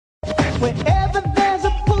Wherever there's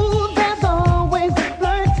a pool, there's always a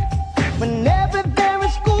flirt. Whenever there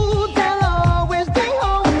is school, there'll always be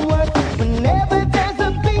homework. Whenever there's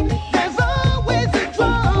a beat, there's always a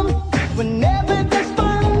drum. Whenever there's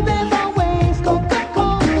fun, there's always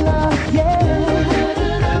Coca-Cola, yeah.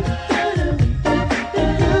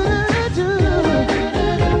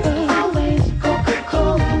 Always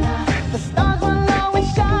Coca-Cola. The stars will always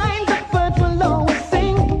shine, the birds will always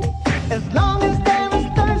sing. As long as there is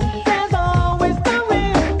thirst, there's always the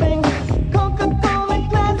real thing. Coca-Cola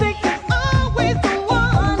Classic is always the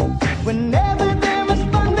one. Whenever there is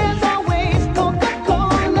fun, there's always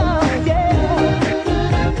Coca-Cola, yeah.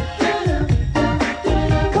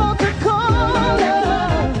 Coca-Cola,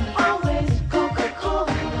 always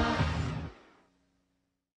Coca-Cola.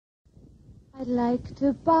 I'd like to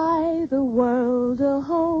buy the world a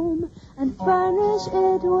home and furnish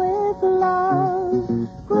it with love.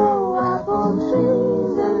 Grow apple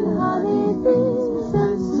trees and honey bees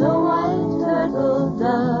and snow white turtle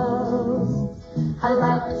doves. I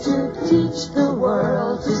like to teach the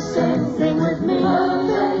world to sing. Sing with me.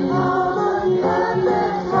 Perfect harmony,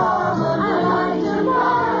 perfect harmony. I like to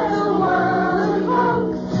buy the world a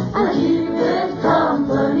coke and keep it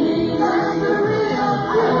company. That's the real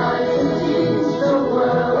thing. I like to teach the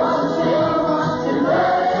world to sing.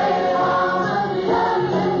 Perfect harmony, perfect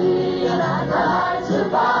harmony. And I like to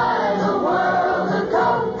buy the world a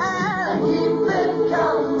coke and keep it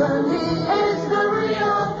company. It's the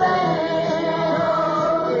real thing.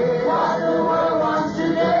 What the world wants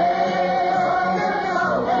today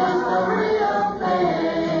is the real thing.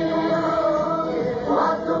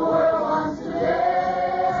 What the world wants today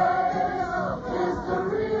is the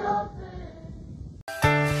real thing.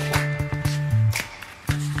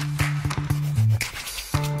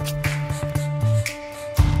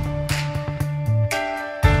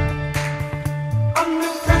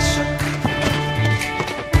 Under pressure.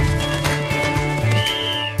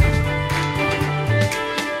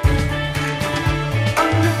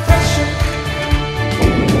 Under pressure.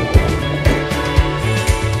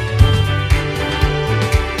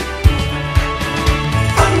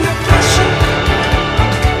 Under pressure.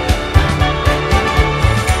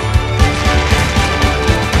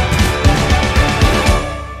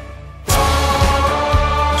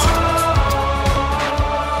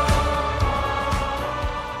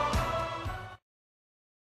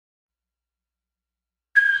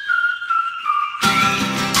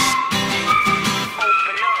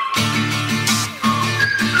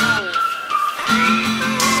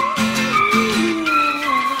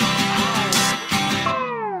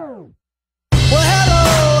 Well,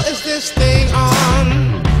 hello, is this thing on?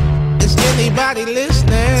 Is anybody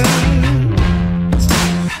listening?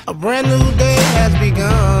 A brand new day has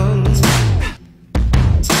begun.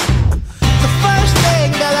 The first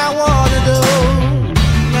thing that I want to do,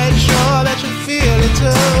 make sure that you feel it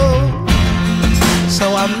too, so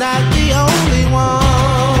I'm not the only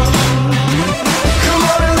one. Come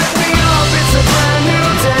on and let me up, it's a brand new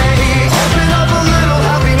day. Open up a little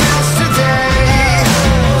happiness today,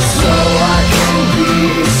 so I can be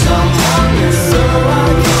someone new. So I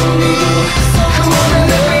can be. Come on and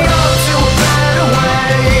let me up to a better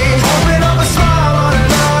way. Open up a smile on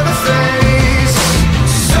another face,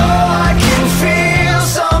 so I can feel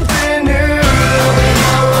something new.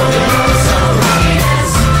 Open up some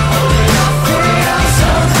happiness. Open up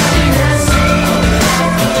some happiness.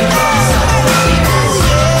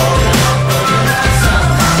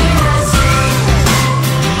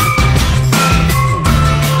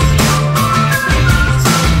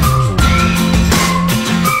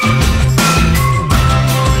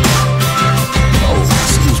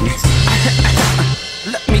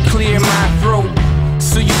 Let me clear my throat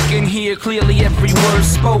so you can hear clearly every word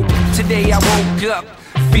spoke. Today I woke up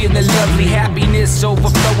feeling lovely, happiness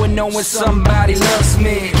overflowing, knowing somebody loves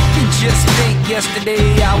me. Just think,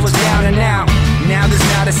 yesterday I was down and out. Now there's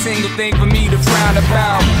not a single thing for me to frown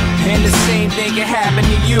about. And the same thing can happen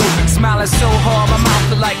to you. Smiling so hard, my mouth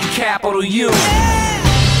feel like a capital U. I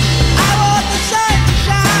want the sun to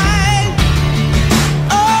shine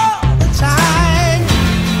all the time.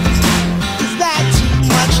 Is that too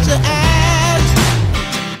much to ask?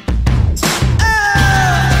 Oh,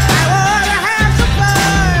 I wanna have some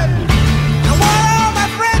fun. I want all my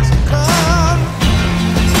friends to come,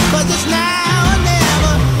 'cause it's now or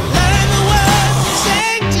never. Learn the words and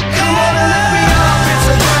sing together. Come on and let me up, it's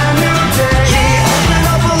a brand new day. Open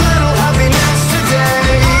up a little happiness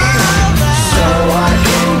today, so I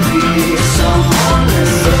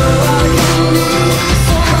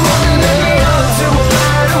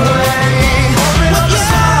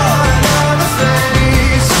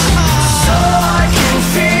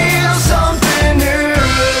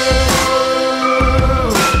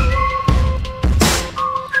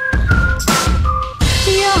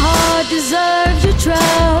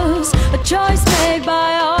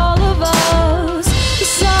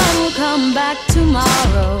come back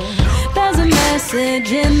tomorrow. There's a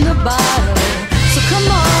message in the bottle, so come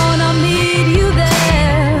on, I'll meet you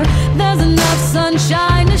there. There's enough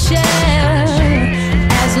sunshine to share,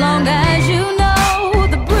 as long as you know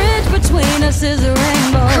the bridge between us is a rain.